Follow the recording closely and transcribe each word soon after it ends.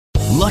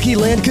Lucky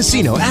Land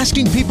Casino,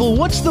 asking people,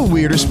 what's the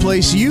weirdest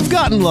place you've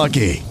gotten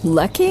lucky?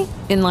 Lucky?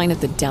 In line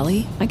at the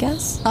deli, I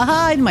guess?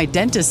 Aha, in my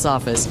dentist's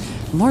office.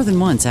 More than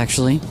once,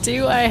 actually.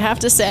 Do I have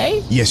to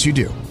say? Yes, you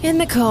do. In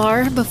the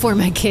car before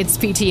my kids'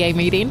 PTA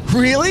meeting.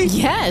 Really?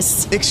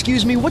 Yes.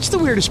 Excuse me, what's the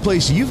weirdest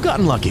place you've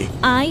gotten lucky?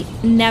 I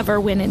never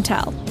win and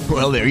tell.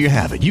 Well, there you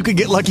have it. You can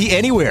get lucky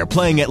anywhere,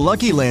 playing at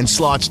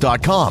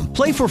LuckyLandSlots.com.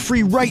 Play for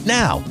free right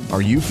now.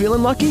 Are you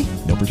feeling lucky?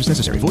 No purchase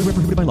necessary. Void where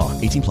prohibited by law.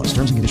 18 plus.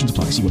 Terms and conditions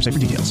apply. See website for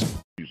details.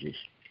 Jesus.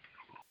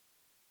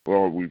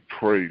 Lord, we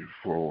pray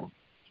for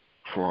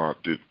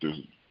this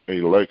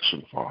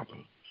election, Father,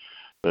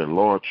 that,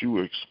 Lord, you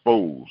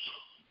expose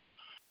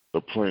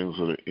the plans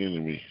of the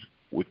enemy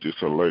with this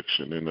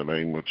election in the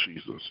name of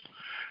Jesus.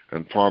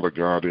 And, Father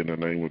God, in the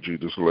name of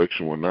Jesus, this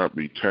election will not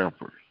be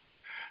tampered.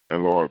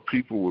 And, Lord,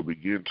 people will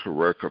begin to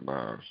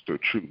recognize the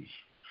truth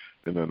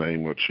in the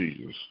name of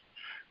Jesus.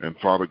 And,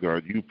 Father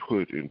God, you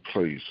put in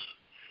place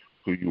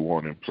who you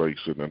want in place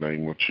in the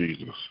name of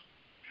Jesus.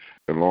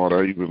 And, Lord,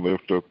 I even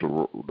lift up the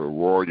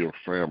royal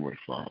family,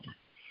 Father.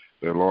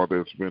 That, Lord,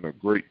 there's been a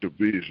great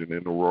division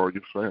in the royal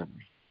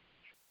family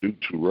due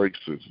to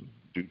racism,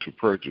 due to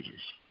prejudice.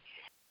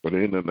 But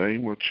in the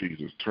name of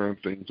Jesus, turn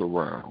things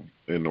around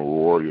in the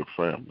royal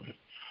family.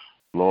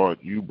 Lord,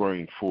 you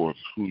bring forth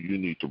who you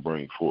need to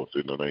bring forth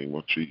in the name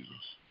of Jesus.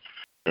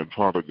 And,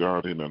 Father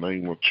God, in the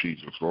name of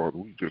Jesus, Lord,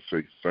 we just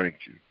say thank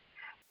you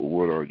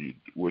for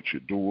what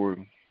you're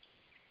doing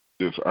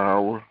this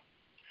hour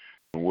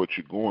and what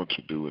you're going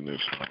to do in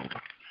this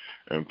hour.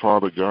 And,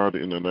 Father God,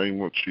 in the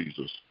name of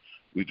Jesus,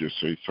 we just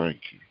say thank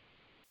you.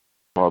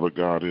 Father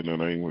God, in the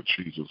name of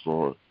Jesus,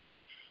 Lord,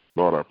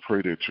 I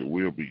pray that your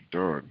will be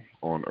done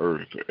on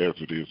earth as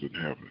it is in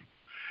heaven.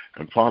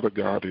 And, Father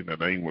God, in the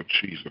name of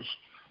Jesus,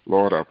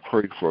 Lord, I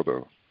pray for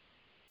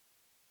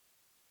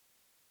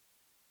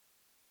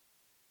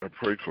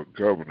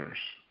governors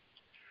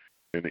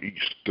in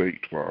each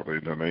state, Father,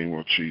 in the name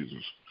of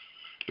Jesus.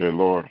 That,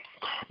 Lord,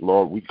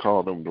 we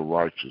call them the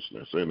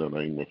righteousness in the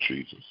name of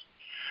Jesus.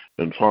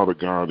 And, Father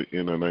God,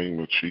 in the name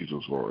of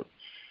Jesus, Lord,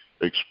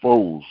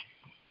 expose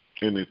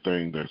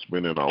anything that's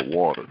been in our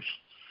waters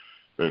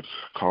that's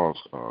caused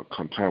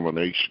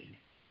contamination.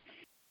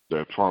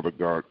 That, Father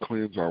God,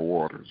 cleanse our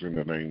waters in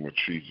the name of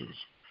Jesus.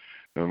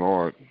 And,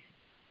 Lord,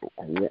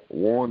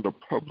 warn the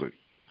public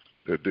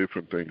that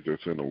different things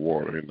that's in the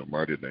water in the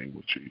mighty name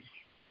of Jesus.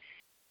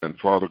 And,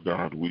 Father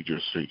God, we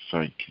just say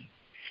thank you.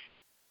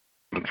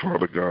 And,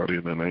 Father God,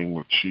 in the name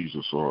of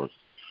Jesus, Lord,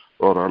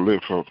 I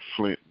lift up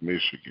Flint,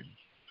 Michigan,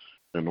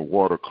 and the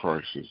water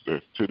crisis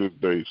that to this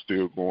day is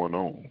still going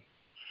on.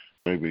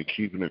 They've been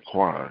keeping it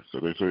quiet. So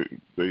they say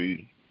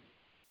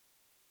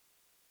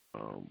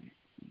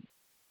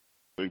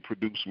they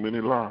produce many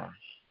lies.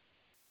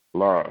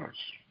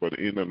 But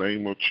in the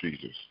name of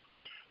Jesus,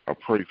 I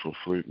pray for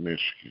Flint,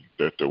 Michigan,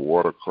 that the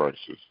water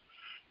crisis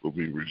will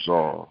be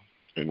resolved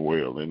and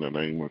well in the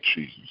name of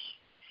Jesus.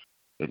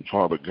 And,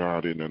 Father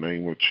God, in the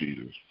name of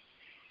Jesus,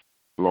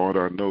 Lord,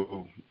 I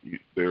know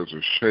there's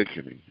a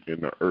shaking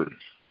in the earth.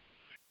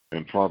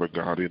 And, Father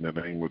God, in the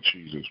name of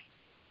Jesus,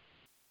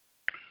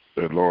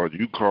 that, Lord,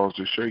 you caused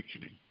the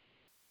shaking.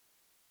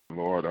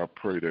 Lord, I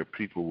pray that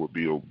people will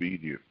be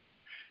obedient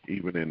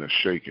even in the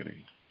shaking.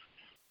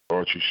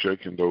 Lord, you're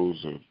shaking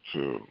those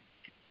to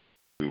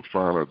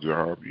find a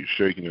job. You're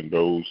shaking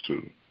those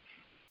to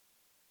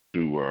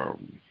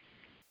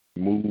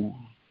move.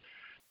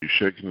 You're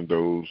shaking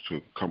those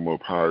to come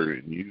up higher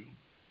in you.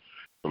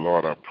 But,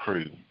 Lord, I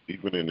pray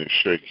even in the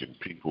shaking,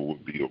 people will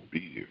be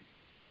obedient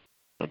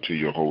unto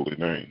your holy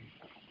name.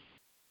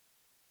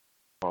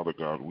 Father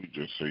God, we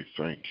just say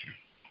thank you.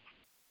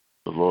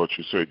 The Lord,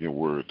 you said in your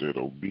word that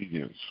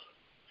obedience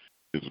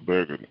is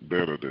better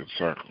than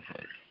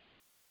sacrifice.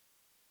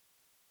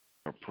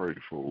 I pray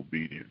for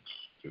obedience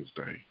this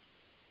day.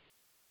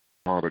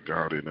 Father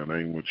God, in the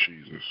name of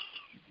Jesus,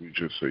 we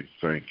just say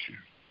thank you.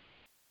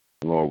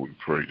 Lord, we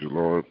praise you.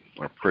 Lord,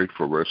 I pray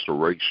for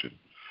restoration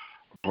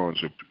upon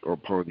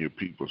your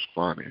people's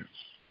finance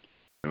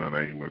in the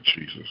name of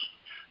Jesus.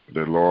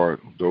 That, Lord,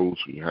 those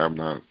who have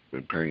not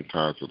been paying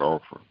tithes and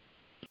offering,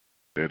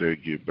 that they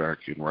get back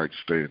in right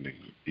standing,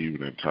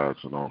 even in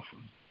tithes and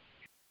offering,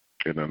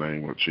 in the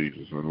name of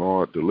Jesus. And,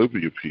 Lord, deliver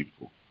your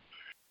people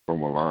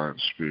from a lying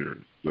spirit.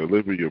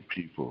 Deliver your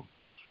people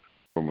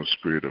from a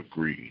spirit of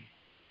greed.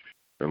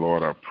 And,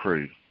 Lord, I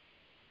pray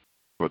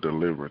for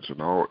deliverance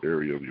in all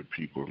areas of your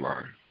people's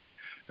life.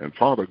 And,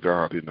 Father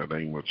God, in the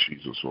name of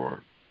Jesus,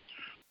 Lord,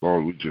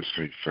 we just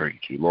say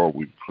thank you. Lord,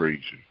 we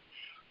praise you.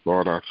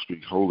 Lord, I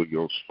speak Holy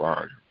Ghost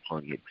fire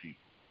upon your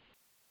people.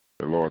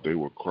 And, Lord, they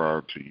will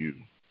cry to you.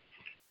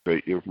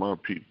 Say, if my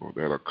people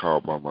that are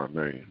called by my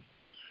name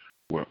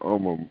will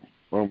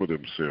humble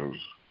themselves,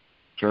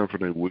 turn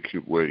from their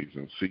wicked ways,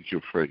 and seek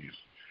your face,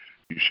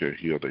 you shall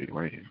heal their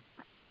land.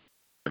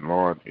 And,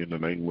 Lord, in the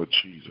name of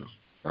Jesus,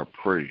 I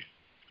pray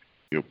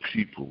your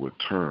people would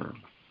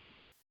turn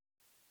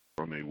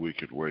from their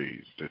wicked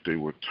ways, that they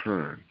would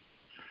turn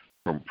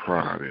from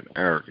pride and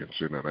arrogance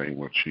in the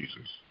name of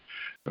Jesus.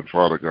 And,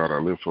 Father God, I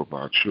lift up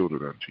our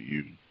children unto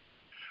you.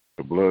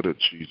 the blood of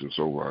Jesus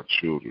over our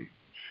children.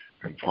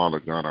 And Father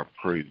God, I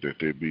pray that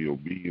they be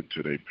obedient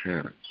to their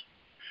parents.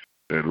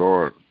 That,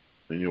 Lord,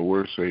 in your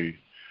word say,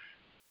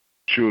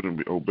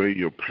 children, obey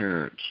your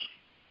parents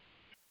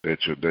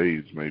that your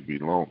days may be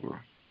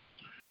longer.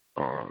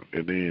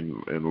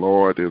 And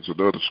Lord, there's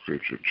another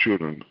scripture,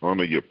 children,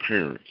 honor your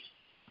parents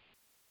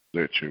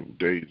that your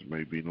days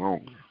may be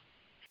longer.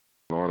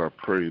 Lord, I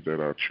pray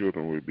that our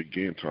children will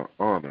begin to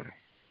honor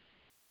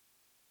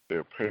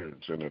their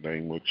parents in the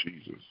name of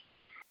Jesus.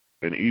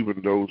 And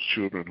even those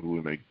children who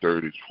in their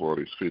 30s,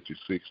 40s, 50s,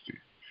 60s,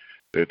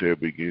 that they'll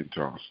begin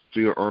to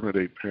still honor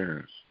their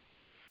parents,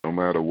 no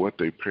matter what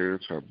their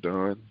parents have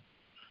done.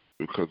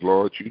 Because,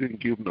 Lord, you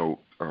didn't give no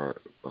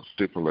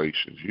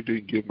stipulations. You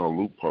didn't give no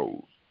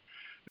loopholes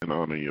in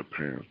honoring your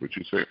parents. But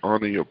you say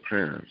honor your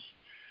parents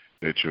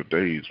that your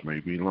days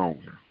may be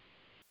longer.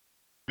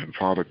 And,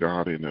 Father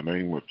God, in the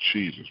name of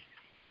Jesus,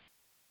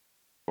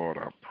 Lord,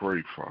 I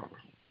pray,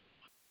 Father,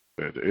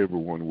 that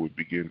everyone would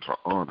begin to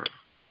honor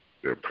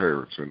their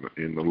parents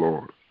in the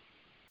Lord.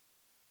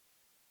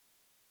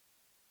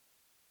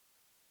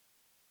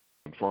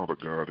 And, Father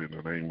God, in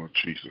the name of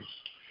Jesus,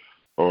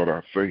 Lord,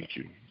 I thank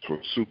you for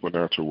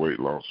supernatural weight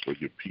loss for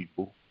your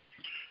people.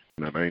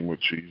 In the name of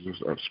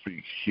Jesus, I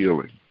speak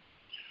healing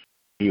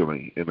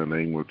in the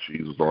name of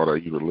Jesus. Lord, I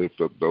even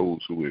lift up those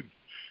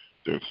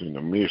that's in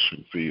the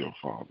mission field,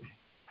 Father.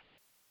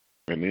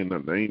 And in the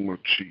name of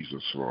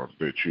Jesus, Lord,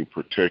 that you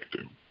protect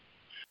them.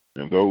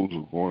 And those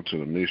who are going to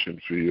the mission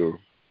field,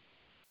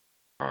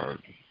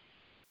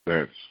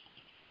 that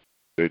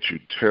you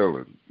tell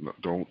them,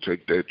 don't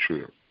take that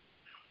trip.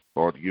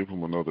 Lord, give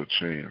them another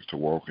chance to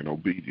walk in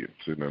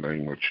obedience in the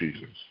name of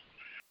Jesus.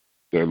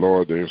 That,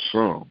 Lord, there's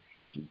some,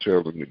 you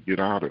tell them to get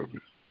out of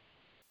it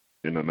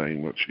in the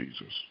name of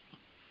Jesus.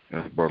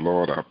 But,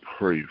 Lord, I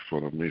pray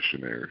for the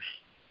missionaries.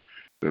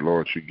 That,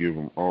 Lord, you give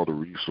them all the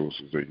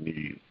resources they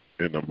need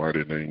in the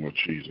mighty name of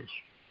Jesus.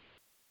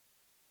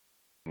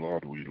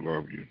 Lord, we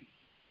love you.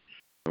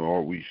 And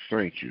Lord, we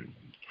thank you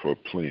for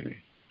plenty.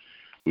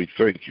 We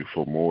thank you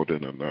for more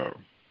than enough.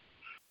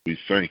 We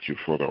thank you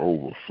for the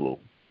overflow.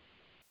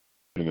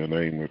 In the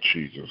name of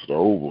Jesus, the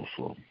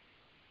overflow.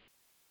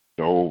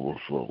 The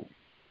overflow.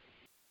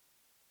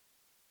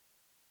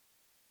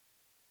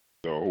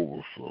 The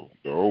overflow.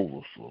 The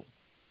overflow.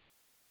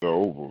 The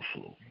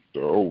overflow.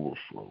 The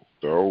overflow.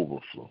 The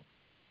overflow.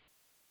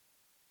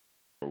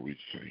 Lord, we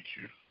thank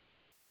you.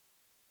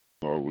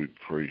 Lord, we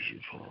praise you,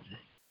 Father.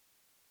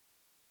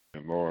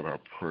 And Lord, I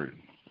pray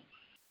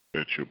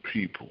that your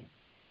people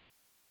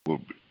will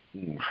be,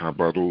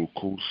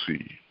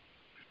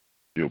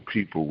 your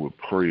people will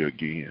pray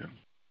again.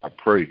 I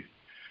pray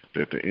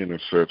that the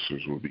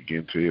intercessors will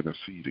begin to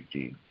intercede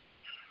again.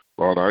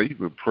 Lord, I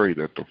even pray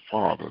that the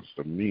fathers,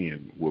 the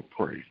men, will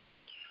pray.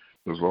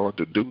 Because, Lord,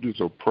 the duties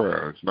of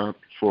prayer is not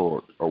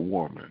for a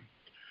woman.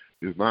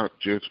 It's not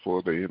just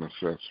for the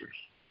intercessors.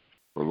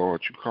 But,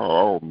 Lord, you call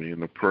all men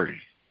to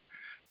pray.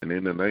 And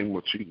in the name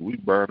of Jesus, we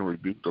bind and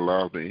rebuke the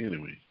lie of the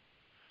enemy,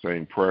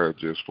 saying prayer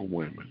just for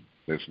women.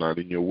 That's not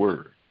in your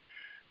word.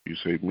 You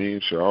say men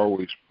shall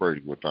always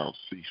pray without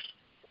ceasing.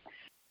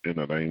 In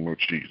the name of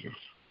Jesus.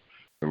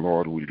 And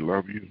Lord, we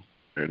love you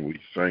and we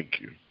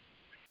thank you.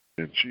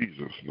 In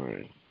Jesus'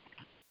 name,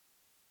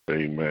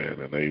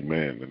 amen and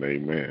amen and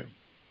amen.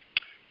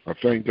 I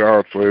thank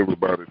God for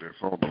everybody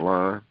that's on the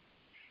line.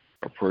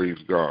 I praise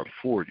God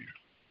for you.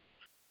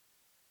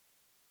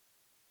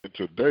 And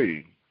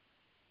today,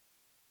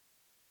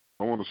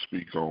 I want to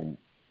speak on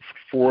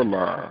 4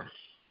 lies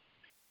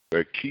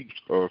that keeps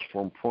us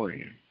from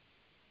praying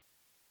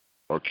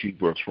or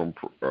keep us from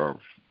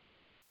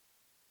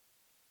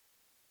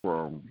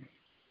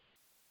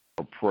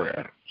a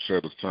prayer.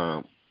 Set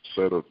aside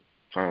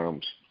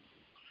time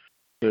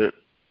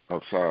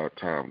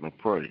to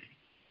pray.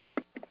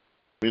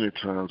 Many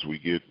times we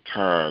get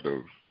tired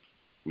in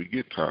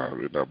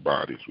our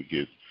bodies. We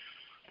get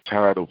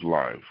tired of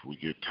life. We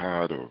get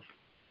tired of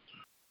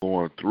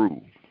going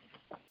through.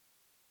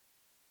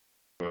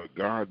 But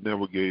God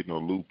never gave no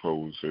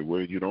loophole and said,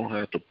 well, you don't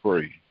have to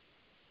pray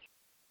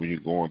when you're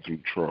going through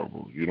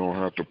trouble. You don't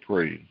have to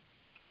pray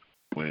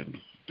when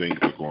things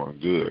are going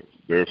good.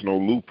 There's no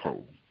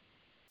loophole.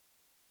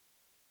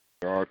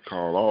 God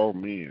called all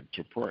men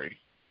to pray.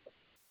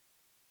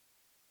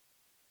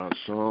 Not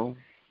some,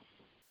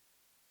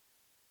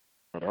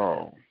 but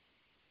all.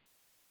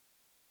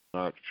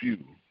 Not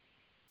few,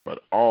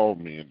 but all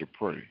men to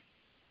pray.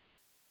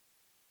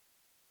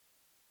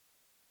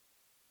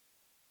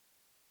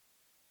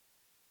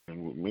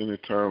 And many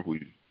times we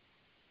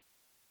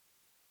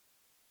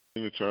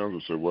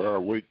say, well, I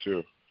wait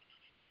till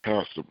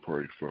pastor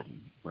pray for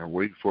me. I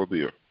wait till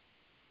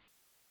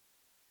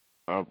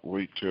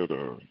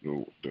the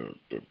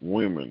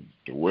women,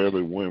 the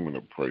wealthy women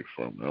to pray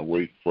for me. I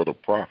wait for the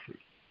prophet.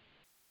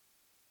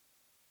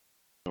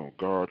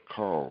 God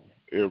called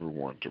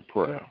everyone to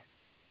prayer.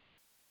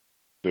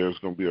 There's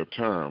going to be a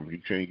time you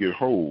can't get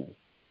hold.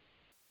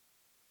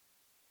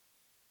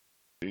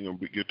 You're going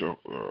to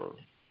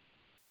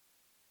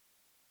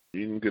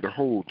get a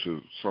hold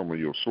to some of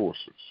your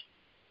sources.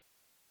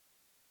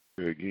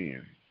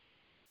 Again,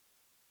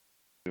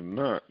 you're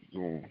not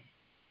going to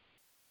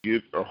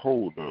get a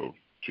hold of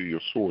to your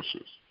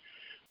sources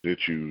that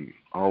you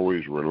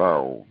always rely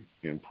on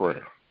in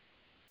prayer.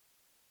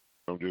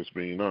 I'm just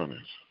being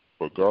honest.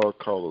 But God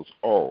calls us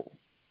all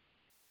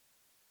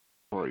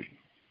to pray.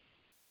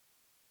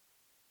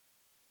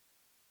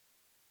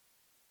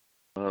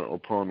 Not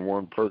upon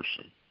one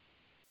person.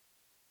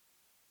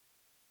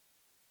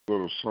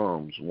 Go to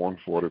Psalms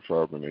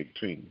 145 and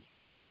 18.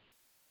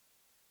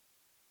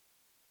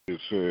 It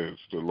says,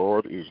 the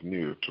Lord is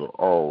near to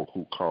all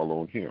who call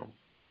on him,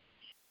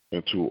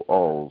 and to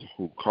all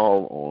who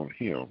call on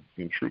him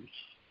in truth.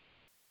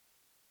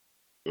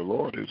 The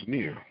Lord is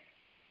near.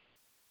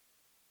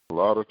 A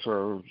lot of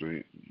times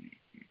you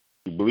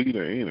believe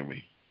the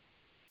enemy.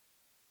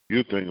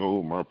 You think,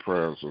 oh, my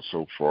prayers are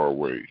so far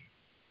away.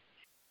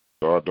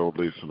 God don't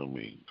listen to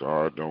me.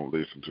 God don't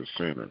listen to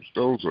sinners.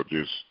 Those are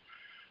just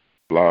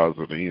lies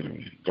of the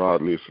enemy.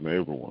 God listens to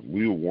everyone.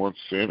 We were once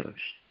sinners,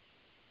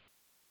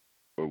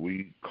 but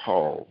we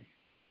called.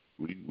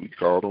 We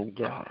called on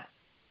God.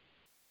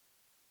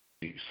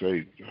 He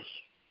saved us.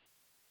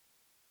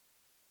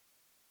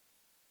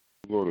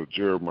 Go to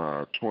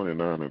Jeremiah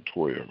 29 and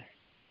 12.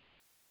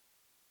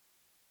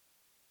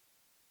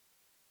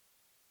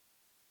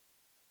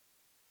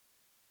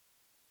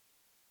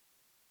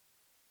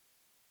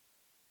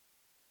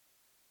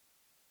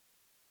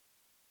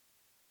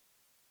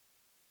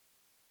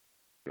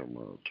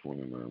 Jeremiah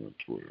 29 and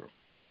 12.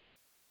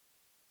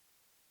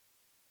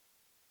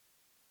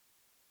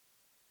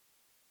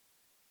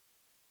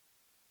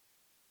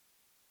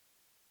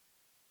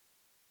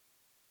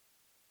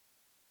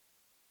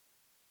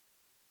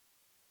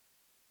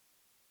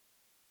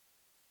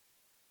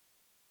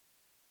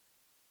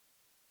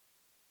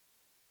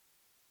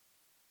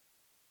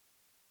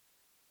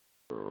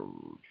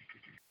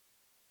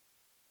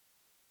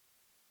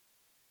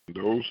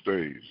 Those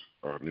days,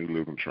 New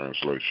Living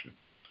Translation.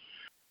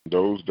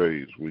 Those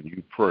days when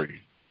you pray,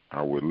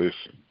 I will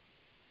listen.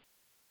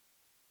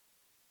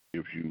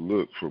 If you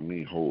look for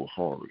me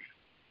wholeheartedly,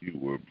 you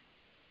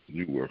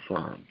will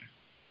find me.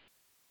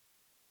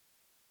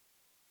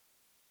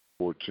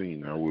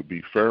 14. I will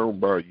be found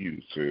by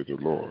you, said the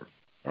Lord.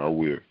 I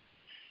will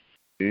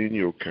end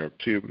your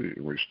captivity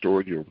and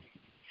restore your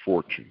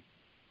fortune.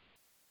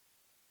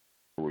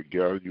 I will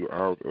gather you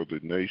out of the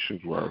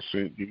nations where I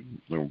sent you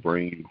and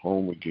bring you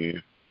home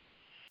again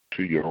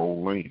to your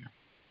own land.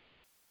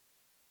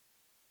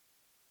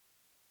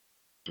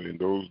 In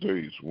those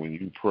days when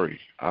you pray,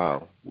 I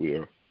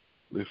will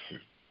listen.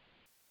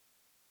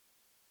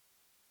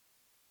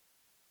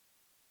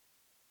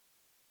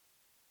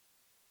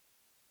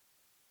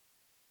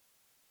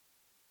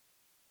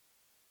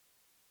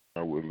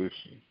 I will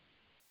listen.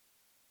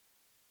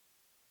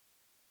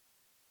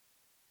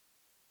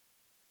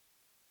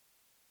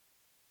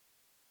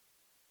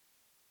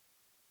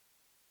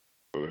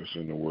 So that's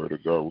in the Word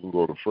of God. We'll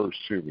go to 1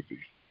 Timothy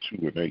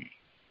 2 and 8.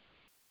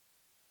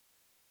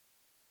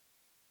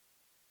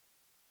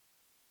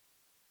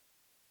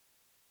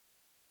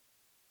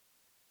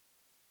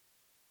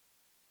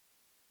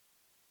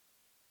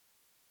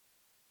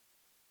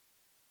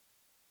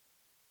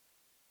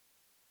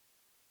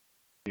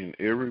 In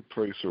every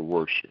place of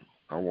worship,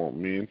 I want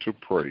men to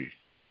pray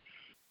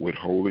with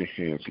holy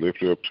hands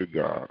lifted up to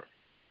God,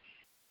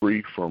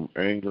 free from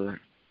anger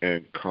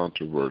and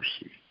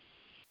controversy.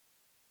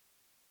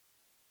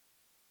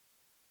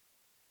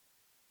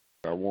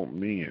 I want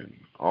men,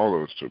 all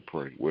of us, to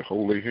pray with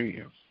holy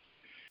hands.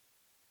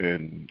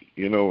 And,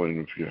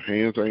 and if your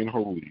hands ain't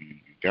holy,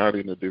 you got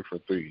into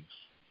different things.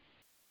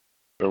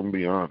 Don't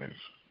be honest.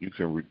 You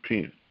can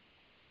repent.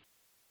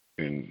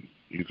 And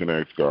you can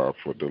ask God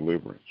for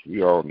deliverance.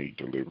 We all need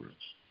deliverance.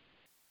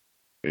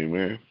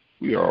 Amen?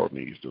 We all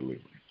need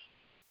deliverance.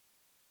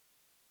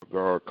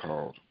 God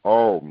calls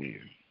all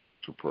men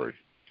to pray.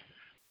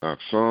 Not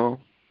some,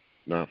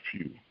 not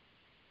few.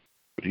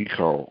 But he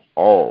called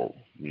all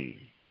men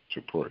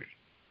to pray.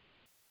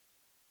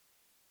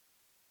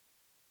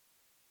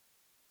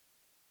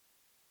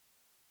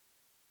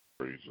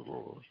 Praise the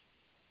Lord.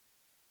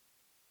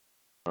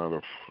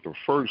 Now, the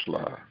first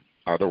lie,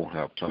 I don't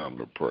have time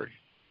to pray.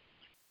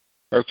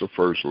 That's the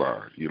first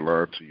lie. You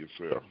lie to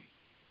yourself.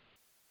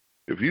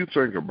 If you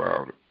think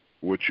about it,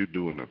 what you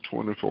do in a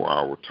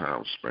 24-hour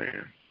time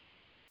span,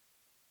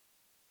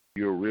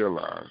 you'll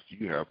realize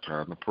you have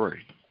time to pray.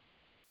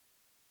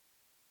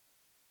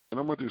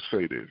 And I'm going to just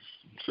say this.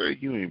 Say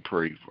you ain't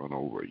prayed for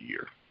over a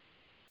year.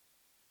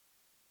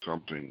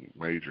 Something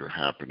major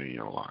happened in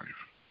your life.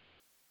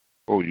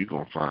 Oh, you're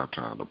going to find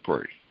time to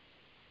pray.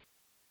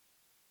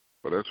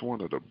 But that's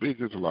one of the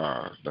biggest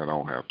lies, that I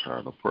don't have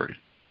time to pray.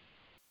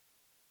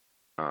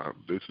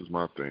 This is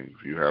my thing.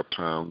 If you have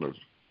time to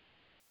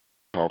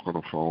talk on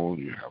the phone,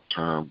 you have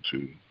time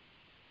to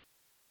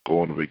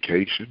go on a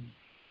vacation,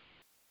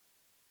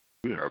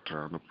 you have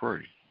time to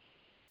pray.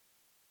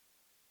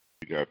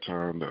 You got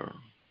time to,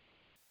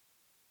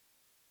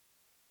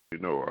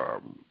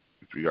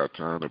 if you got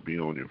time to be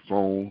on your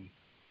phone,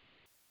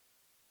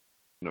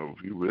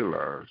 if you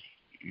realize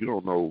you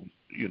don't know,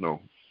 you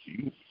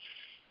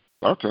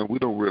a lot of times we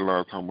don't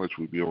realize how much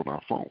we be on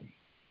our phone.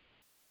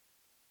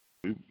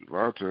 A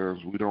lot of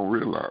times we don't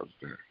realize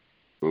that.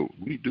 But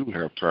we do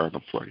have time to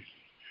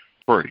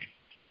pray,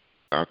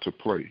 not to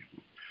play.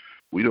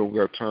 We don't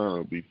got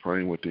time to be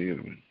playing with the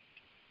enemy.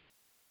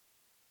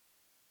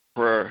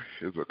 Prayer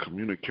is a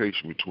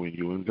communication between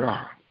you and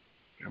God.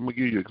 I'm going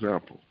to give you an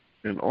example.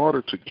 In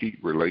order to keep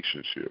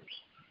relationships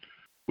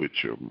with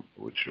your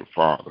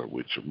father,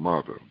 with your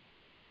mother,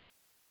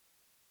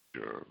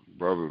 your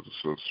brothers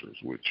and sisters,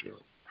 with your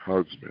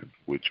husband,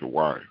 with your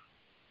wife,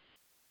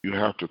 you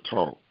have to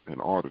talk in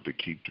order to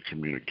keep the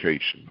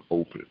communication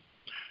open,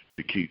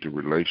 to keep the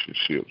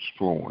relationships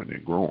flowing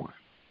and growing.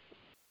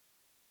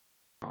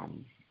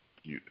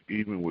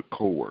 Even with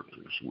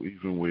coworkers,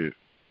 even with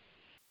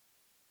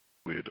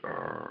if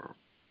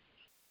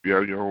you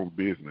have your own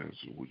business,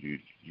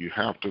 you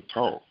have to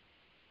talk.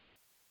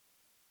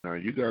 Now,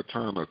 you got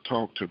time to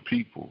talk to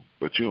people,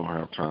 but you don't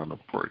have time to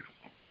pray.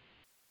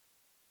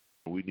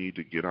 We need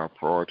to get our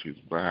priorities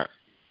back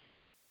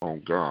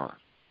on God.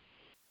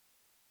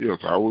 Yes,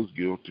 I was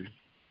guilty.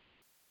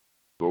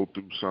 Go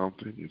through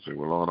something, you say,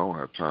 well, I don't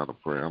have time to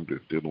pray. I'm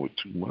just dealing with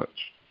too much.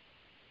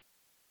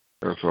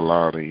 That's a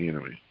lie of the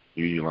enemy.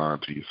 You're lying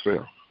to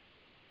yourself.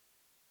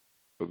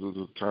 Because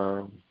there's a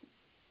time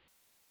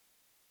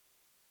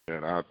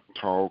that I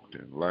talked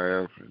and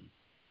laughed,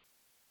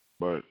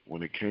 but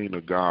when it came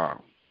to God,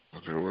 I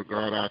said, well,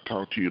 God, I'll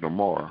talk to you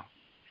tomorrow.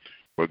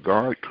 But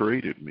God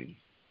created me,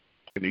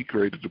 and He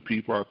created the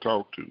people I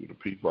talk to, the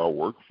people I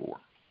work for.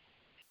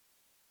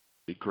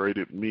 He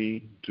created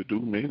me to do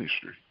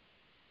ministry.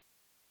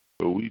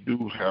 So we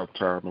do have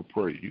time to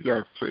pray. You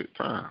got to set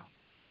time.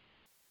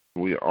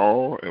 We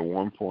all, at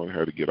one point,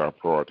 had to get our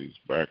priorities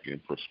back in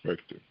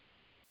perspective.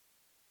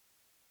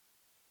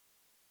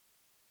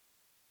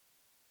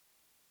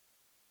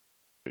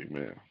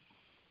 Amen.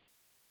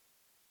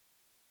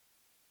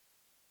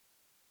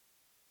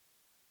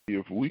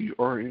 If we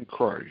are in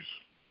Christ,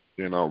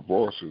 then our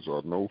voices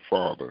are no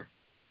further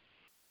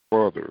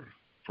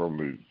from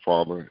the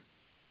Father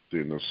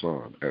than the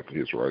Son at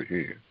His right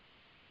hand.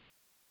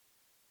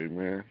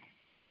 Amen.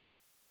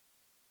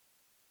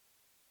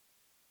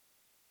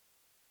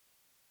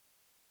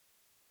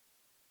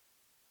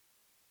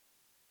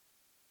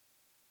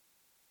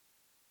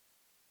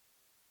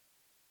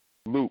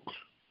 Luke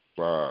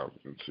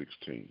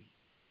 5:16.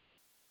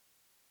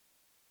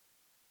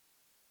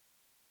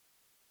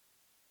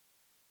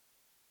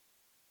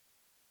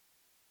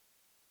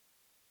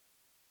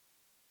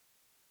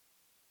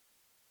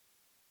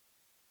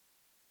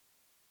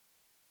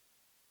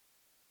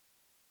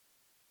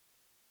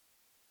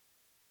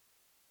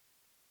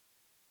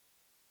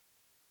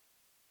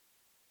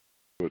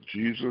 But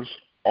Jesus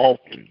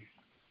often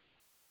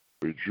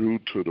withdrew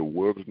to the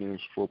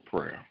wilderness for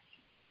prayer.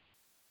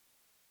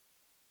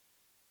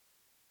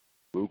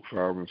 Luke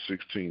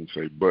 5:16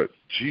 say, but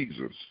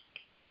Jesus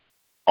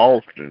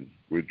often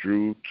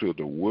withdrew to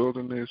the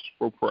wilderness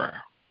for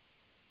prayer.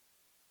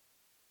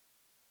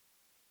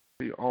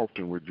 He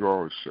often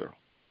withdraw himself.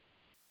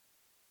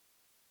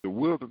 The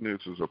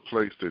wilderness is a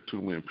place that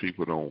too many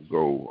people don't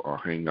go or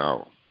hang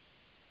out.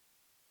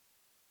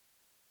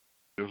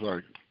 It's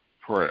like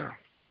prayer.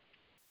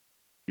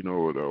 You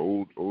know, the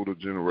older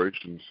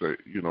generation say,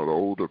 the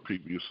older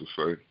people used to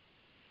say,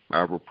 I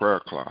have a prayer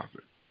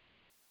closet.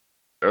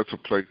 That's a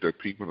place that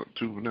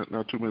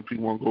not too many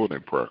people want to go in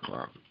that prayer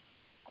closet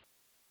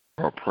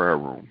or prayer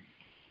room.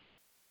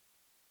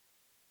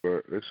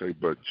 But they say,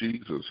 but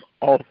Jesus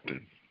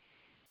often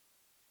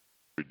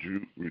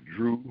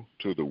withdrew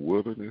to the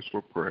wilderness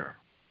for prayer.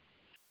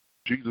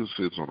 Jesus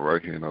sits on the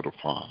right hand of the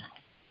Father.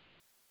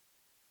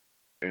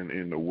 And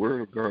in the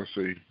Word of God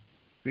say,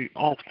 He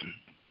often.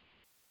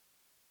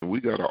 And we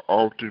got to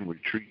often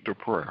retreat to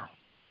prayer.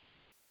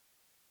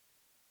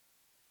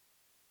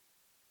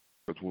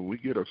 Because when we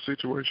get a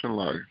situation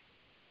like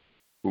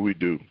what we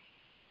do,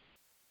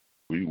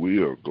 we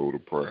will go to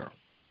prayer.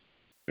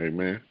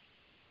 Amen.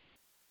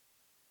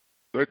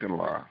 Second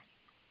lie,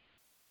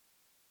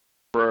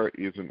 prayer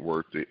isn't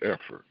worth the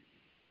effort.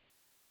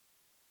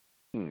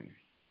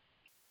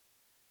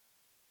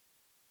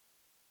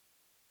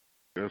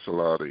 That's a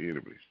lot of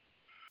enemies.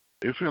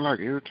 It feels like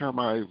every time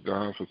I ask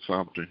God for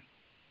something,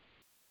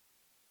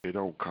 it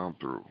don't come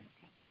through.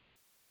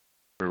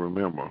 And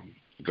remember,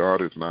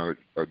 God is not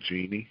a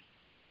genie.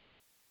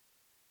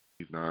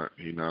 He's not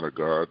a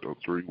God of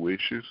three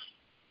wishes.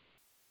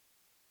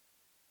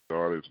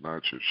 God is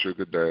not your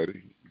sugar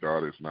daddy.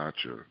 God is not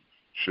your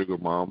sugar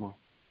mama.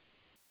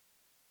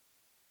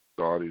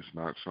 God is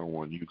not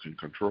someone you can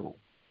control.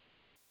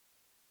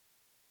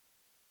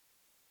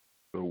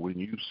 So when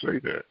you say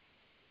that,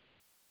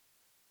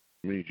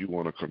 it means you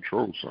want to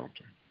control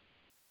something.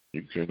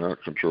 You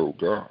cannot control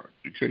God.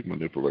 You can't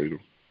manipulate Him.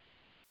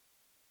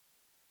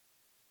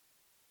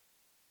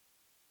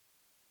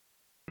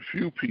 A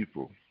few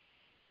people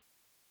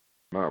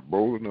not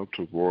bold enough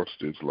to voice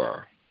this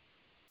lie.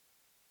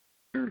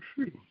 Very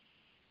few.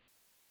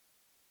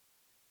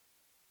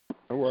 That's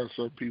why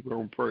some people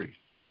don't pray.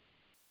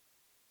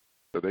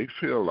 So they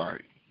feel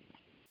like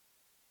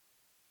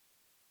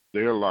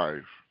their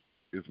life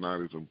is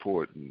not as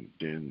important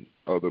than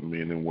other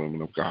men and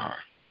women of God.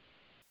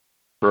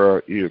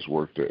 Prayer is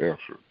worth the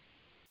effort.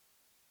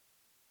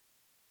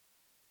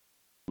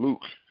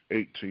 Luke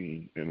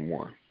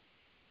 18:1.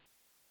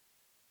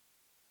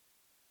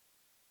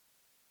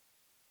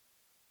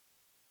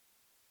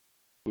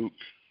 Luke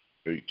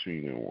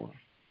 18:1.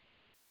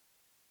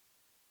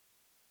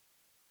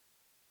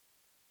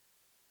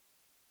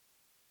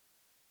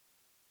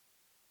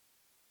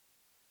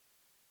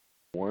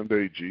 One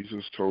day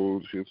Jesus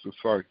told his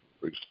disciples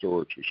a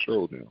story to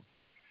show them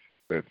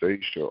that they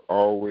shall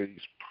always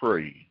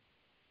pray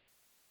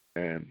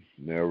and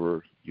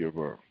never give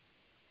up.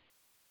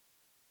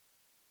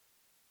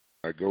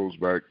 That goes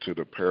back to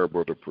the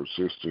parable of the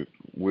persistent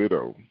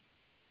widow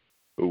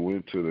who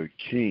went to the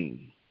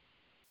king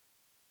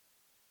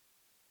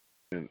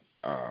and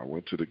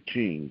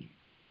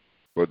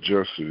for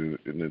justice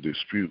in a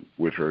dispute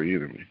with her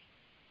enemy.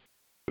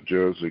 The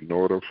judge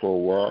ignored her for a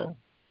while.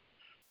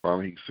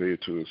 Finally, he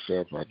said to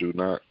himself, I do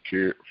not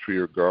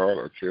fear God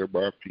or care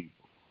about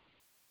people,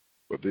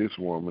 but this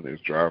woman is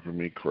driving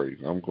me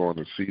crazy. I'm going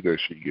to see that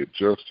she gets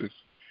justice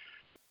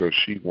because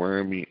she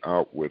wearing me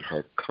out with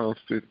her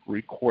constant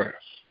requests.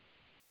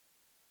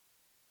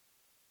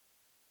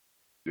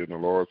 Then the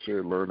Lord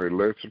said, learn a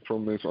lesson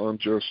from this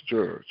unjust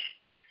judge.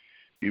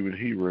 Even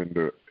he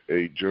rendered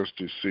a just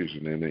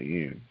decision in the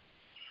end.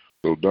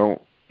 So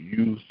don't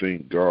you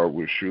think God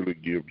will surely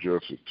give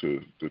justice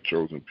to the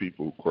chosen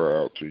people who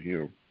cry out to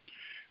him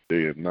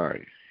day and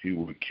night? He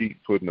will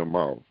keep putting them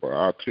out. But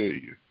I tell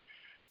you,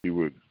 he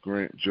will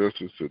grant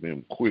justice to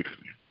them quickly.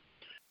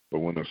 But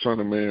when the Son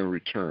of Man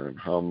returns,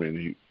 how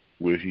many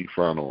will he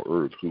find on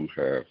earth who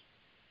have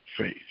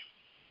faith?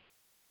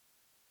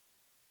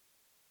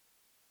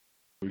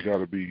 We got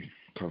to be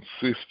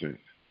consistent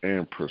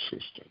and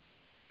persistent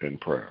in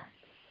prayer.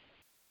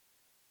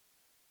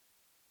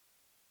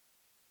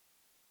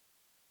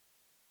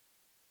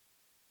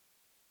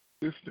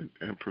 Consistent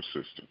and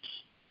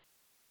persistence.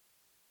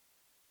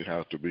 You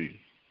have to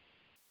be.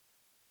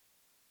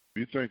 If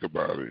you think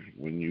about it,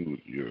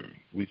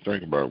 we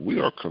think about it, we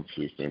are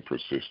consistent and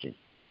persistent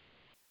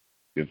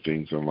in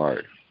things in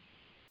life.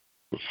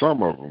 But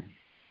some of them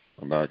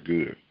are not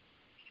good.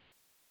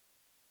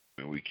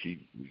 And we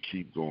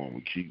keep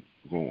going.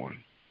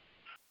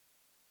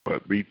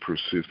 But be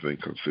persistent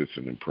and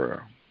consistent in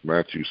prayer.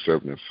 Matthew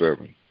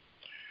 7:7.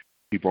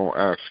 Keep on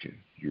asking,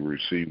 you will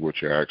receive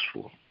what you ask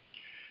for.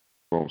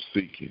 Keep on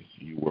seeking,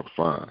 you will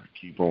find.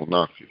 Keep on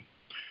knocking,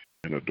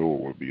 and the door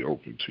will be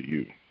open to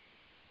you.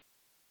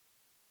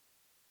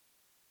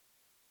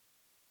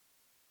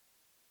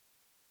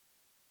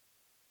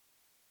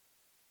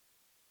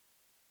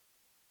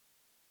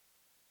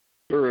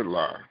 Third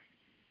lie,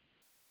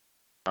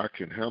 I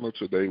can handle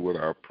today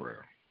without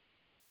prayer.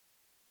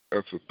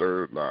 That's the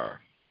third lie.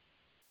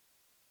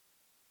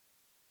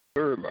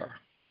 Third lie,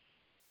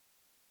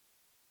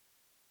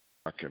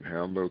 I can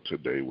handle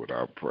today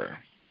without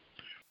prayer.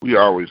 We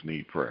always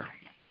need prayer.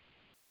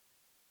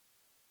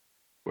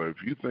 But if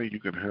you think you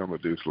can handle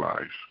this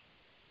life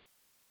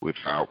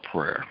without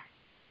prayer,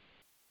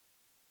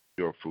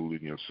 you're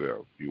fooling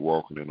yourself. You're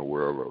walking in a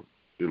world of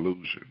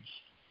illusions,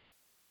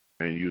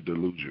 and you're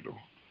delusional.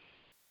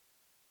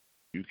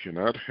 You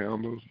cannot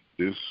handle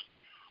this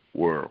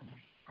world.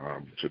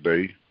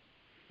 Today,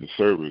 in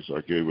service,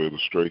 I gave an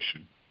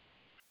illustration.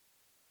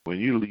 When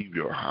you leave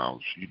your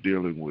house, you're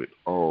dealing with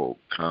all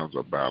kinds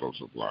of battles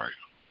of life.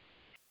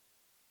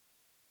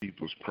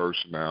 People's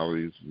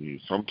personalities.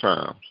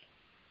 Sometimes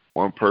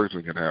one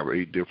person can have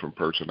 8 different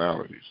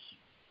personalities.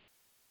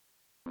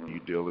 You're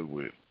dealing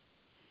with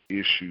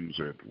issues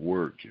at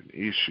work and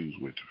issues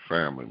with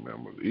family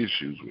members,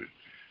 issues with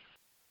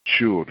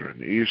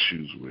children,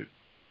 issues with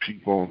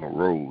people on the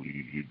road.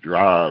 You're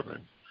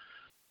driving,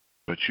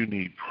 but you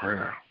need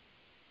prayer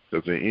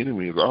because the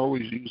enemy is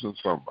always using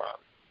somebody.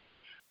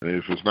 And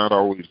if it's not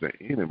always the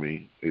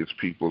enemy, it's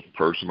people's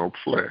personal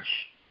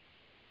flesh.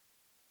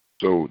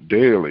 So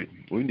daily,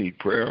 we need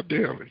prayer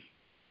daily.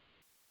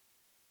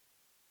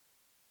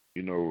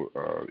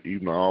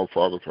 Even our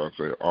Father, if I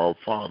say, our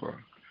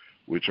Father,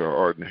 which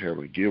art in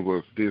heaven, give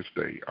us this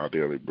day our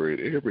daily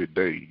bread. Every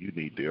day you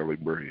need daily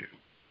bread.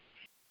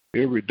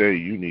 Every day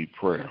you need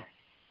prayer.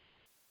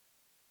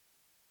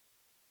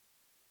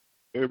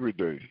 Every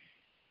day.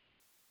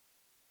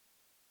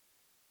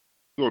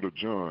 Go to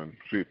John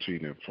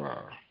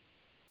 15:5.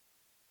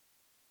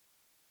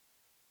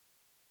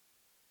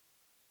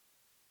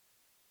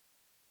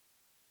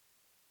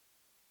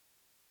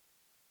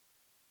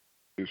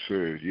 It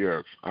says,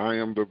 yes, I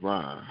am the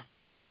vine.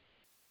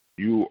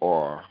 You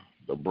are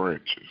the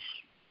branches.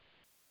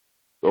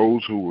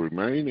 Those who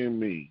remain in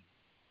me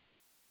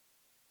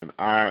and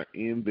I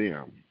in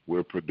them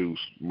will produce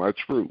much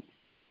fruit.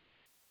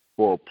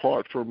 For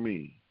apart from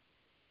me,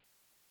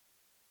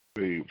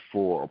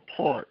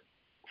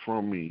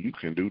 you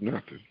can do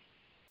nothing.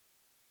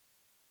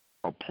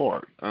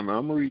 Apart. And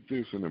I'm going to read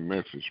this in the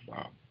Message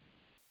Bible.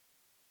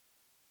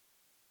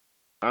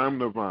 I'm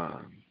the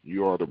vine.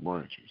 You are the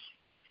branches.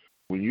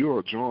 When you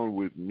are joined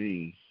with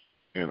me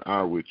and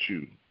I with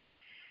you,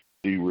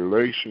 The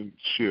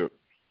relationship,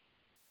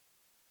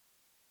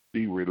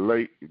 the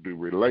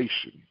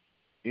relation,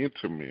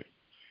 intimate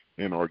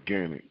and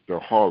organic, the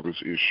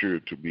harvest is sure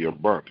to be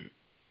abundant.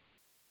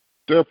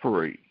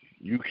 Separate,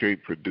 you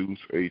can't produce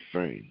a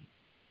thing.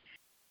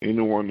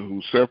 Anyone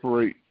who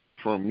separates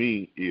from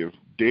me is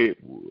dead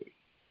wood,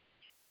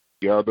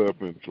 gathered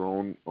up and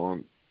thrown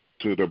on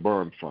to the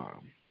bonfire.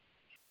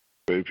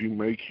 But if you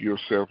make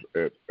yourself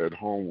at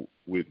home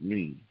with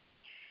me,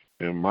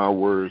 and my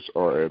words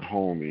are at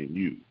home in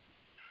you,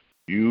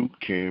 you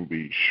can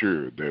be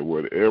sure that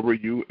whatever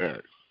you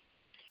ask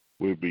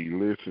will be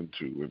listened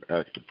to and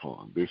acted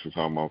upon. This is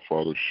how my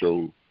Father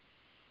showed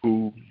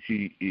who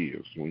he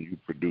is when you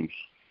produce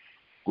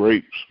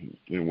grapes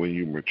and when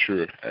you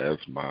mature as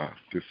my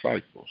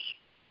disciples.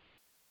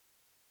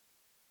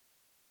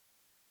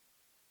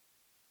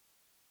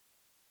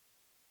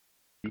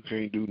 You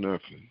can't do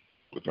nothing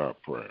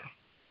without prayer.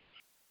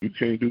 You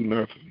can't do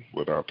nothing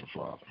without the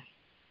Father.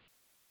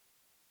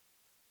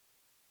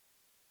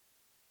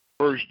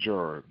 1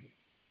 John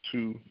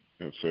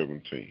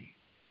 2:17.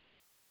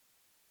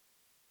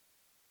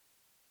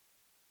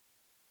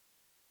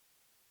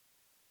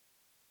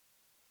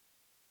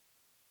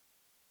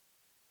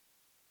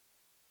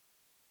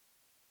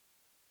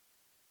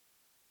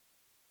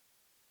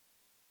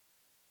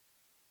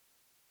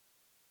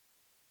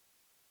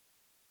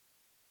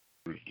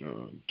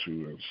 John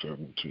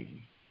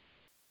 2:17.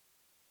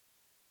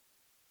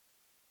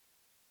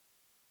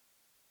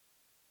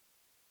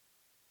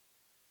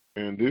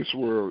 And this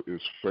world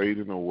is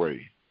fading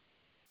away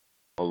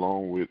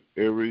along with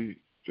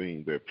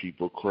everything that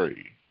people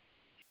crave.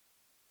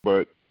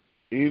 But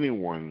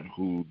anyone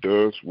who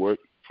does what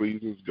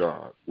pleases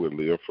God will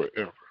live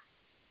forever.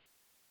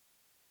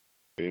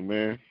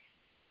 Amen.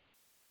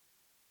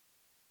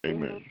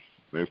 Amen.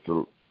 That's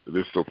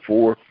the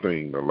fourth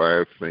thing, the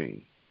last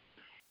thing.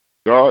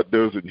 God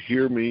doesn't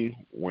hear me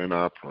when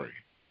I pray.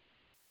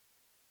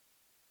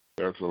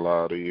 That's a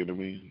lie of the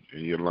enemy,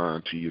 and you're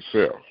lying to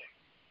yourself.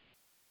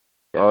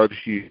 God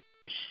hears.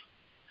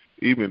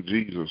 Even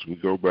Jesus, we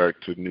go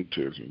back to the New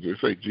Testament. They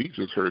say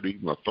Jesus heard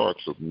even the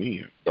thoughts of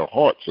men, the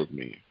hearts of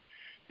men.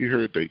 He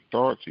heard their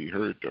thoughts. He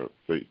heard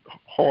the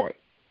heart.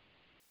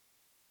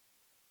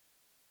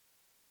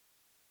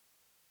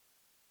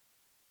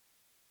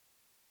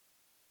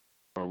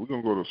 We're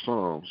going to go to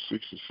Psalm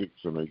 66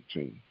 and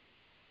 18.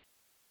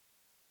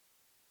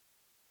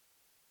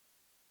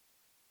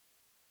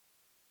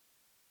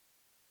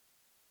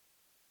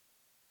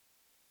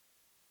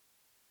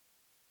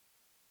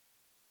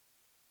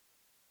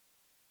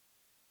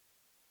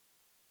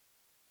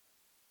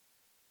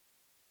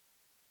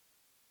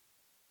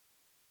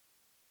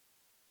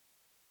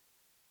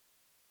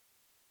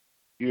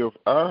 If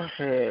I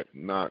had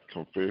not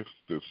confessed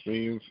the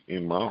sins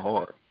in my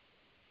heart,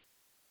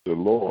 the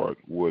Lord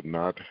would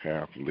not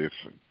have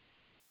listened.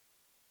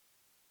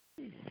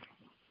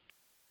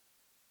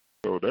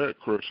 So that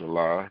Christian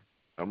lie,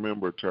 I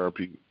remember a time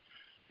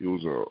he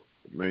was a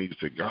man who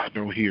said, God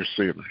don't hear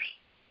sinners.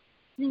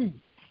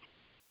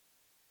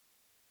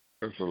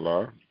 That's a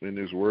lie. In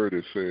his word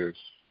it says,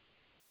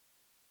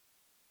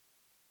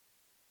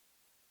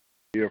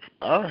 if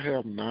I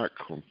have not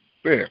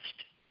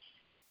confessed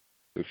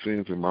the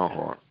sins in my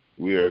heart,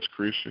 we as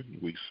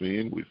Christians, we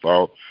sin, we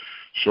fall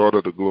short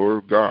of the glory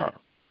of God.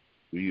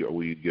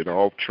 We get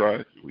off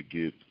track, we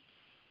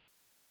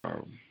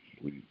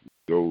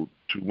go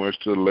too much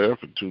to the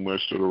left and too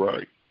much to the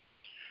right.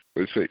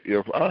 They say,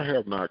 if I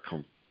have not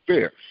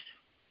confessed,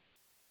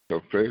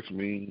 confess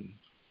means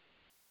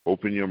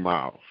open your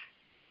mouth,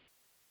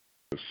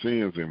 the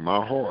sins in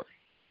my heart,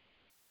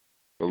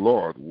 the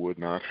Lord would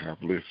not have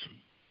listened.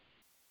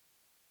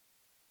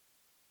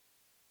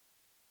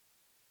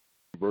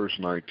 Verse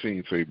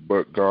 19 say,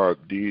 but God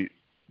did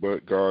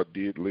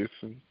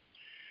listen.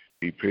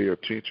 He paid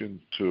attention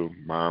to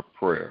my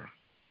prayer.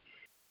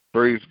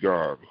 Praise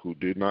God who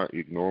did not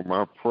ignore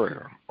my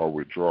prayer or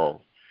withdraw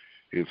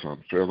his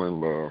unfailing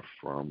love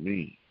from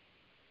me.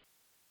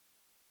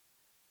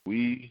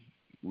 We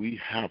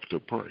have to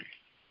pray.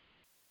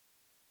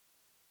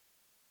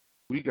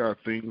 We got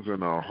things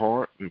in our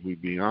heart, if we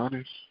be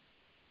honest,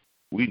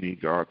 we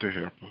need God to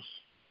help us.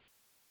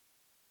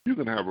 You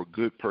can have a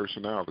good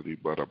personality,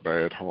 but a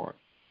bad heart.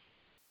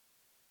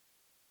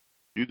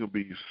 You can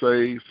be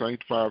saved,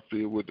 sanctified,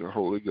 filled with the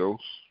Holy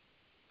Ghost,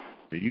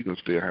 and you can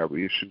still have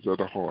issues of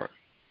the heart.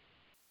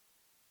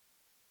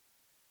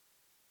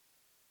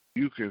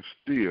 You can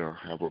still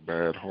have a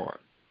bad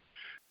heart.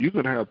 You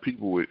can have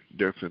people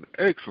that's in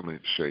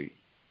excellent shape,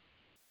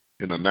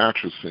 in a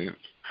natural sense,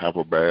 have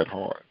a bad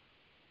heart.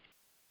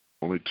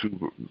 Only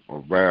 2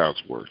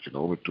 valves working,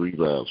 only 3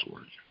 valves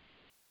working.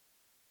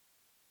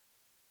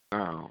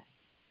 Now,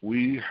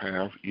 we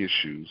have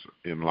issues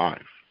in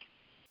life.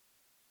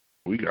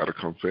 We got to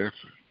confess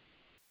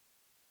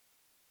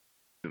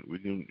it. We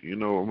can, I'm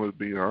going to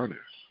be honest.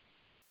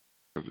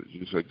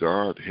 You say,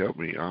 God, help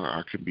me.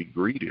 I can be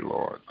greedy,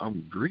 Lord.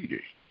 I'm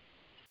greedy.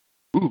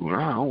 Ooh,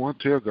 I don't want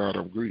to tell God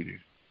I'm greedy.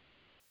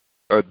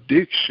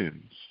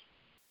 Addictions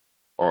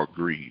are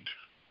greed.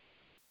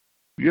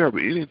 you have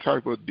any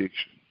type of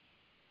addiction,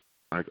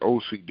 like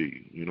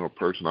OCD, a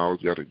person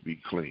always got to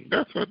be clean.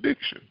 That's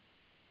addiction.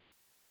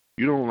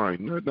 You don't like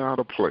nothing out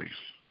of place.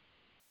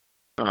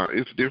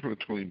 It's different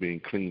between being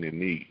clean and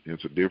neat.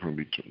 It's a difference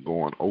between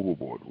going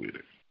overboard with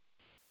it.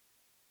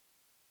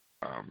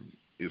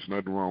 It's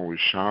nothing wrong with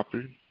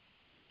shopping,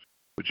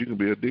 but you can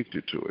be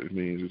addicted to it. It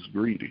means it's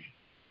greedy.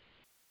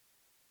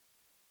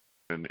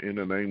 And in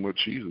the name of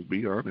Jesus,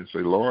 be honest. Say,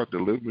 Lord,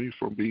 deliver me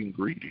from being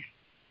greedy.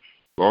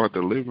 Lord,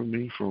 deliver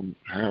me from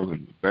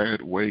having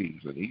bad ways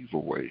and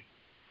evil ways.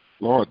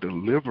 Lord,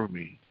 deliver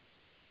me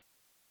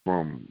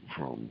from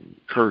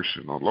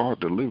cursing. Or Lord,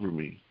 deliver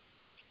me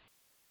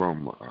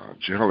from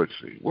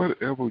jealousy.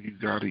 Whatever you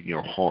got in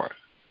your heart,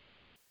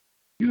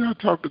 you got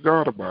to talk to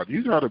God about it.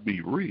 You got to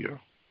be real.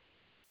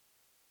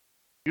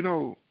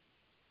 If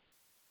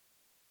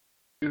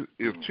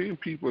 10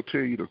 people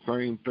tell you the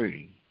same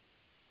thing,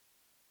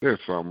 there's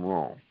something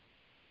wrong.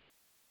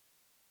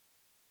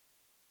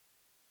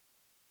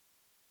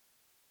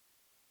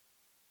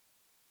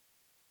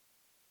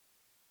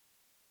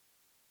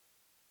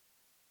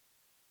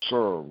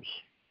 Psalms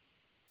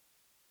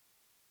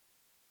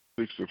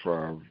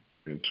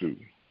 65:2.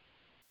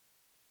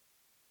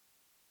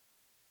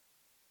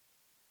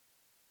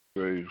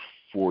 Say,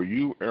 for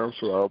you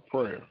answer our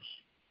prayers.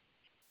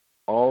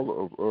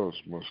 All of us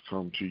must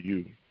come to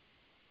you.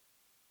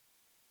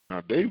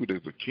 Now, David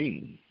is a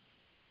king.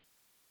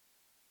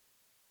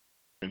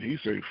 And he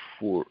said,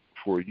 for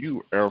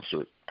you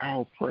answered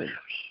our prayers.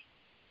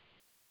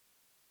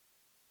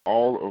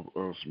 All of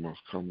us must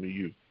come to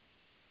you.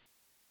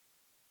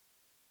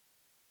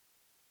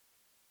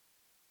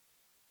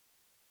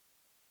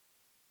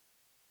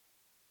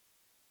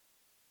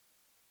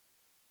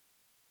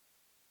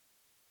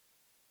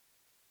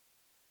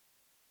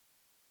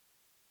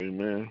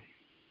 Amen.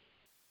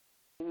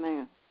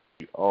 Amen.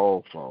 We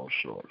all fall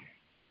short.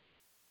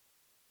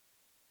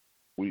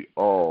 We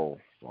all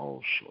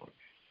fall short.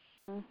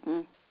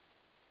 Mm-hmm.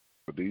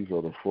 But these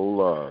are the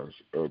 4 lies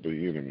of the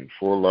enemy.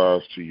 4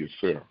 lies to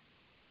yourself.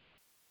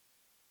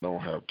 Don't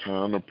have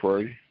time to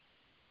pray.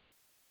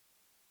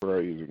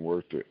 Prayer isn't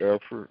worth the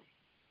effort.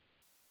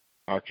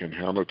 I can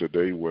handle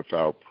today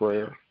without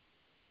prayer.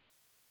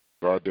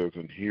 God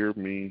doesn't hear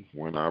me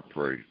when I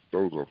pray.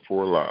 Those are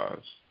 4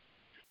 lies.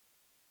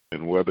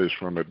 And whether it's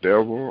from the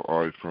devil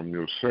or from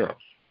yourself,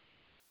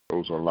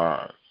 those are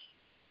lies.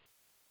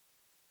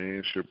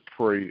 Man should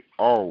pray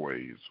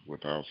always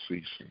without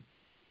ceasing.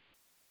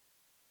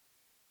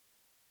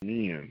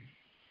 Men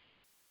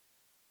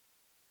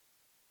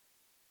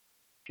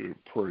should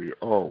pray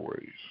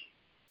always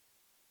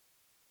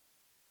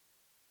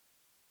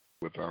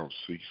without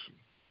ceasing.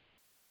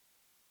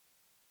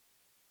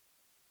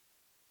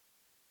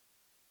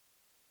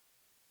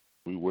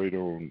 We wait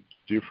on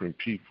different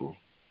people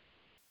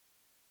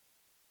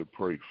to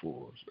pray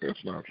for us.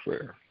 That's not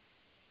fair.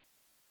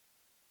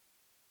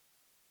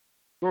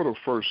 Go to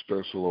 1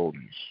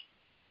 Thessalonians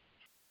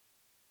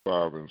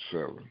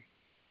 5:7.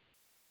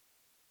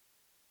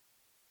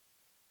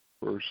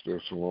 1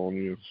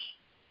 Thessalonians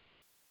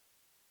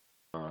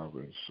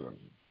 5:7.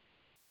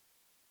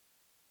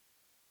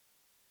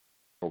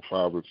 Oh,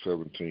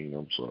 5:17,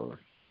 I'm sorry.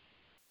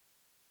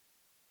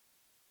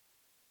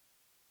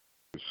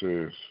 It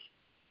says,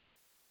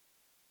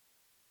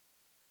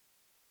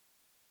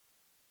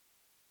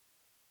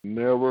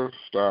 never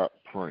stop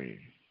praying.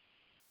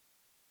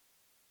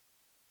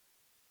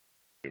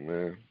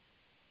 Amen.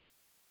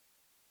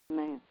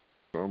 Amen.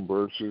 Some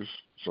verses,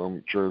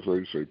 some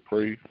translators say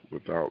pray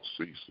without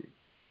ceasing.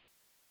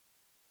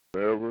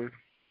 Never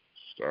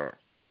stop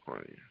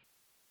praying.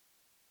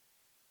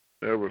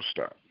 Never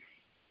stop.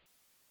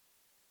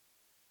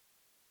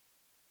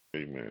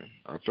 Amen.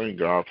 I thank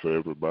God for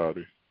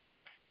everybody,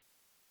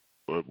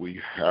 but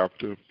we have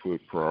to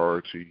put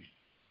priority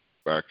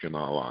back in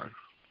our life.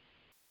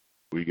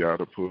 We got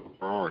to put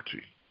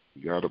priority.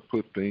 We got to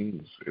put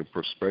things in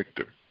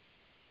perspective.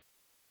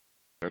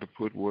 We got to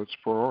put what's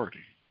priority.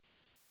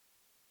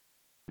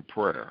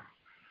 Prayer.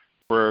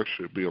 Prayer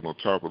should be on the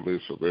top of the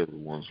list of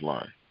everyone's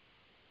life.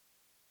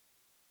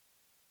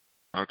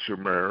 Not your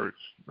marriage,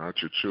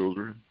 not your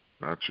children,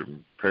 not your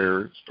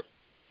parents.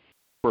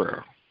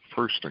 Prayer.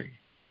 First thing.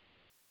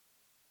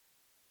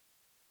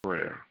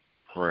 Prayer.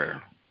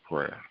 Prayer.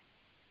 Prayer.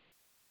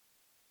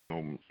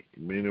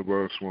 Many of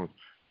us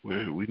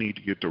we need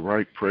to get the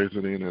right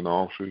president in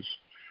office.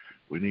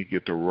 We need to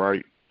get the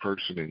right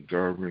person in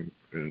government.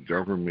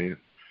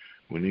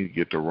 We need to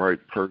get the right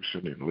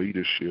person in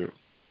leadership.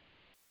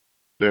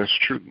 That's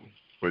true,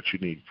 but you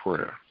need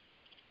prayer.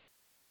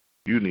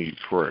 You need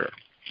prayer.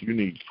 You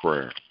need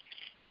prayer.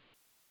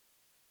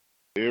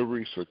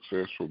 Every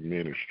successful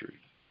ministry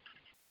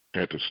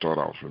had to start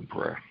off in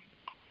prayer.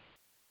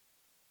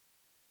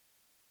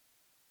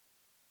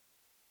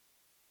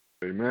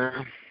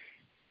 Amen.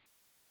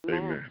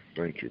 Amen.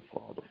 Thank you,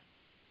 Father.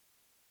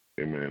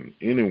 Amen.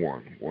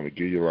 Anyone want to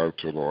give your life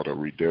to the Lord or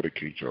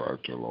rededicate your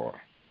life to the Lord?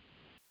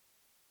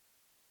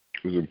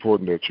 It's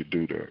important that you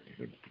do that.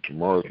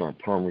 Tomorrow's not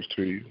promised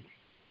to you.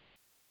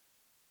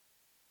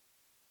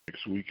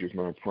 Next week is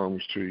not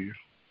promised to you.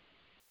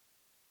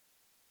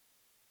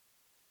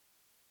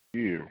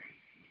 Give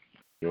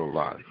your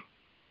life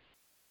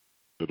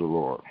to the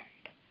Lord.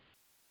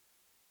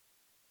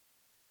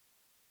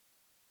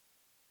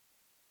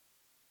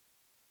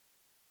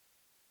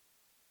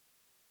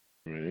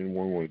 When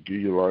anyone want to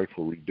give your life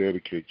or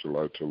rededicate your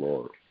life to the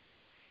Lord,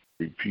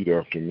 repeat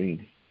after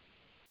me.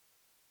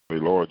 Say,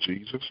 Lord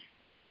Jesus,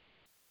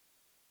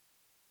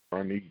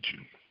 I need you.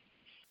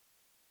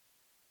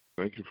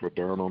 Thank you for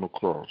dying on the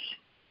cross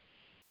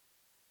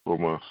for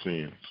my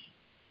sins.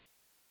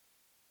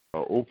 I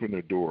open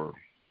the door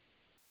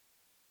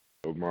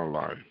of my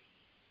life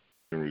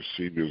and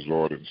receive you as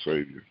Lord and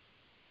Savior.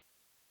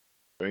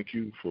 Thank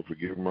you for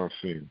forgiving my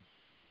sins.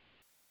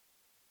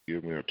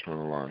 Give me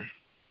eternal life.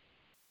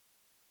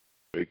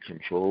 Take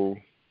control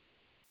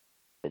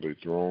of the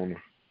throne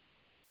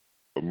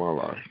of my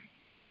life.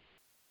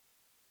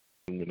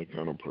 I'm the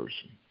kind of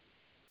person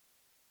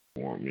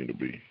you want me to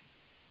be.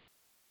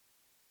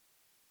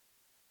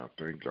 I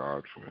thank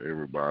God for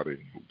everybody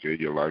who gave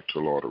your life to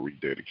the Lord or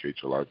rededicate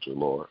your life to the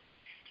Lord.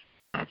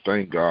 I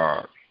thank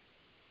God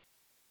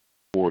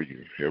for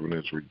you. Heaven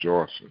is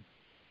rejoicing.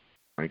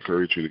 I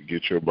encourage you to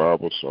get your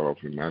Bible off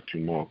in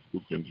Matthew, Mark,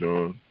 Luke, and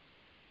John.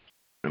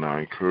 And I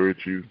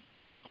encourage you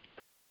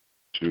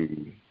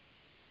to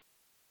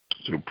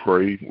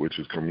pray, which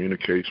is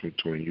communication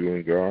between you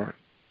and God.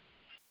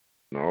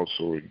 And I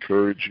also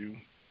encourage you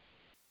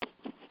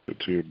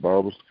to your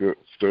Bible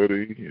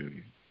study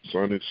and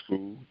Sunday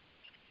school,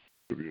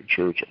 of your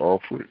church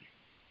offering.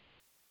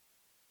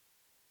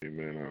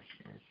 Amen.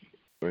 I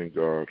thank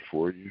God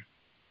for you.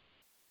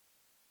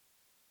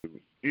 If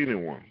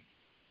anyone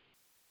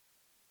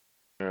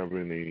have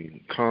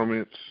any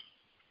comments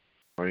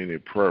or any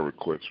prayer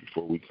requests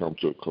before we come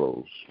to a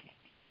close?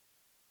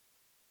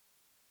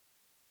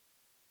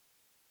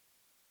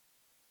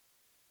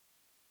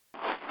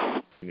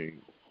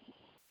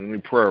 Any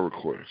prayer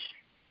requests?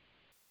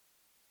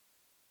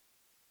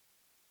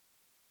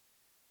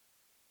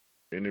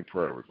 Any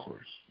prayer requests?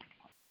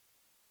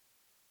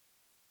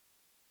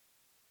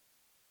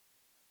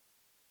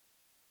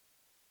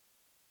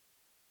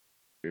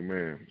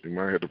 Amen. You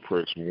might have to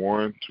press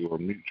 1 to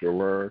unmute your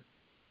line.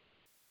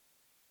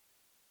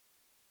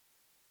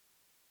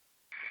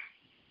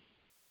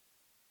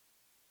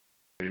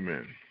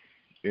 Amen.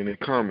 Any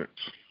comments?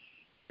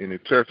 Any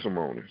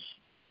testimonies?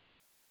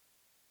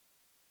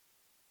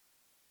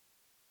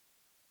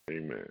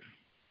 Amen.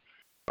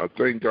 I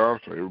thank God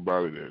for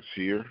everybody that's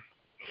here.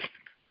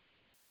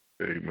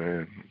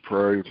 Amen.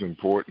 Prayer is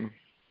important.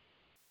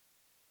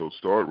 So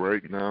start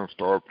right now.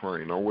 Start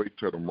praying. Don't wait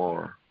till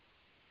tomorrow.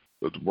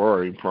 But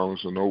tomorrow ain't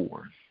promising no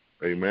one.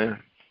 Amen.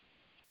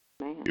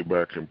 Amen. Get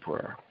back in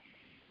prayer.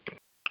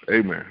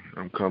 Amen.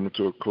 I'm coming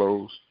to a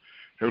close.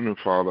 Heavenly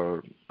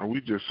Father, we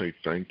just say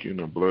thank you in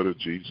the blood of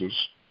Jesus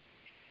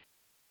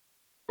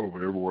over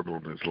everyone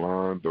on this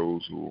line,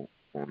 those who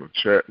are on the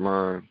chat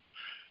line.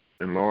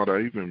 And Lord,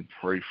 I even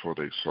pray for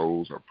their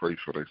souls. I pray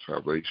for their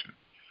salvation.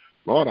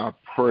 Lord, I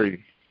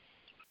pray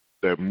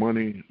that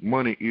money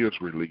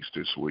is released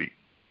this week.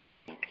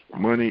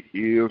 Money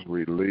is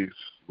released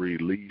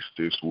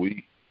this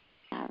week.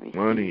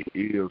 Money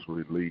is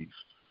released.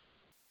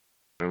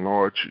 And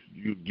Lord,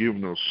 you've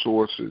given us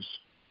sources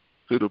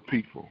to the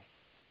people.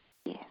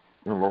 Yes.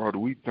 And Lord,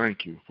 we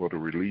thank you for the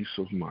release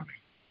of money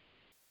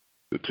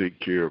to take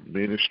care of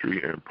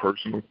ministry and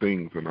personal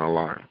things in our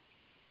life.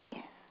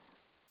 Yes.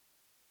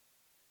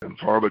 And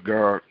Father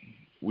God,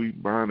 we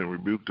bind and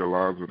rebuke the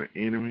lies of the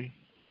enemy.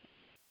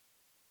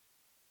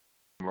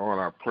 Lord,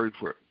 I pray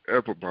for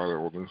everybody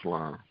on this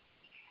line.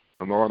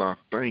 And Lord, I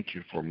thank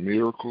you for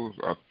miracles.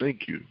 I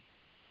thank you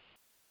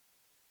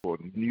for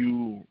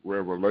new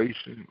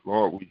revelation.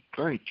 Lord, we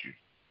thank you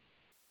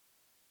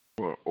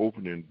for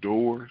opening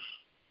doors.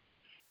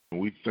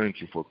 And we thank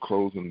you for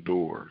closing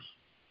doors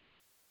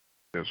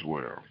as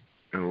well.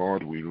 And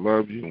Lord, we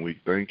love you and we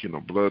thank you in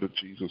the blood of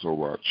Jesus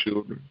over our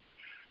children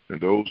and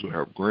those who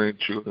have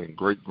grandchildren and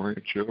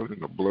great-grandchildren,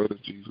 the blood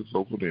of Jesus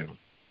over them.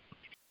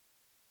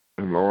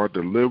 And Lord,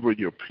 deliver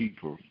your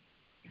people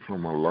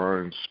from a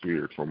lying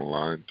spirit, from a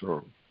lying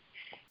tongue.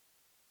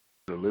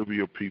 Deliver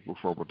your people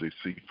from a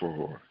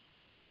deceitful heart.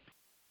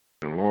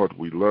 And Lord,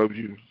 we love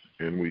you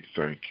and we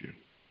thank you.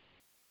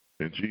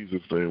 In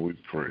Jesus' name we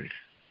pray.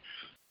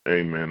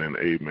 Amen and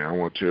amen. I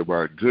want to tell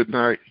everybody good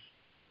night.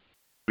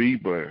 Be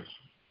blessed.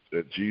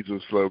 That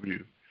Jesus loves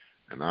you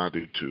and I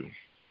do too.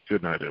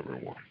 Good night,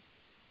 everyone.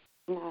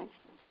 Good night.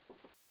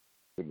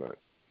 Good night.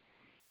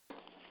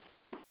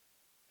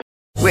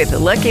 With the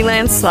Lucky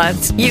Land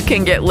Slots, you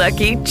can get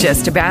lucky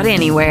just about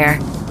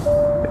anywhere.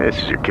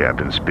 This is your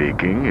captain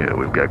speaking.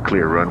 We've got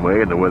clear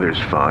runway and the weather's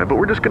fine, but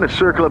we're just going to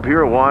circle up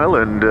here a while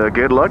and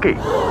get lucky.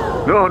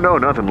 No,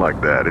 nothing like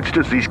that. It's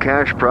just these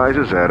cash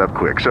prizes add up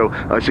quick. So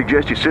I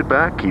suggest you sit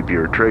back, keep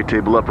your tray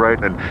table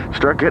upright, and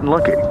start getting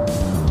lucky.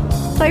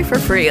 Play for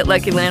free at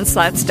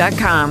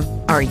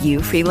LuckyLandSlots.com. Are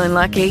you feeling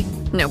lucky?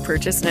 No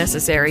purchase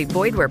necessary.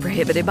 Void where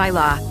prohibited by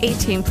law.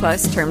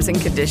 18+ terms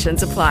and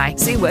conditions apply.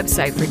 See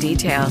website for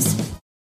details.